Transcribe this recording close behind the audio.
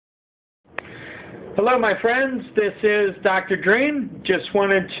Hello my friends, this is Dr. Dream. Just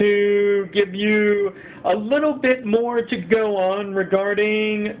wanted to give you a little bit more to go on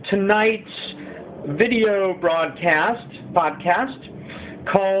regarding tonight's video podcast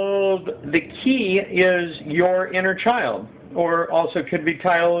called The Key is Your Inner Child, or also could be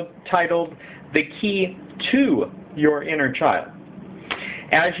titled The Key to Your Inner Child.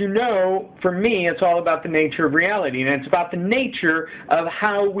 As you know, for me, it's all about the nature of reality, and it's about the nature of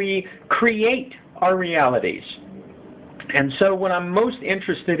how we create our realities. And so what I'm most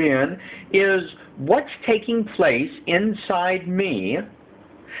interested in is what's taking place inside me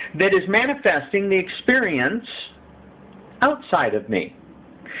that is manifesting the experience outside of me.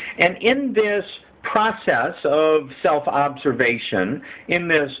 And in this process of self-observation, in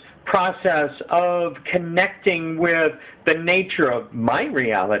this process of connecting with the nature of my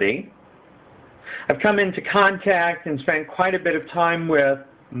reality, I've come into contact and spent quite a bit of time with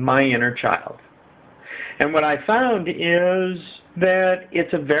my inner child. And what I found is that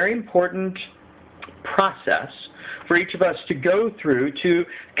it's a very important process for each of us to go through to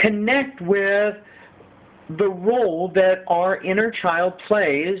connect with the role that our inner child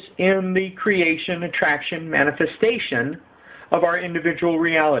plays in the creation, attraction, manifestation of our individual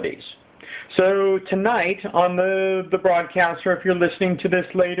realities. So tonight on the broadcast, or if you're listening to this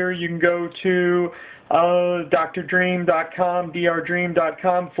later, you can go to drdream.com,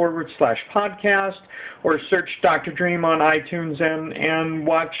 drdream.com/podcast, or search Dr. Dream on iTunes and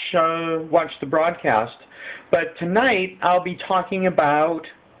watch the broadcast. But tonight I'll be talking about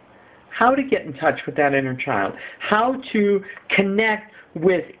how to get in touch with that inner child, how to connect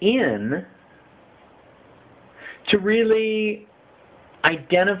within to really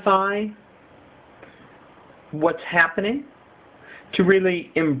identify what's happening, to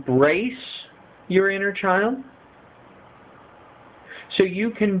really embrace your inner child, so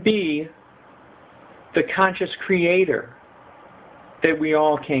you can be the conscious creator that we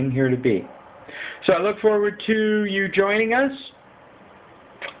all came here to be. So I look forward to you joining us.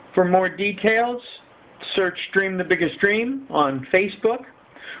 For more details, search Dream the Biggest Dream on Facebook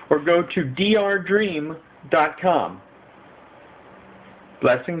or go to drdream.com.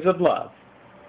 Blessings of love.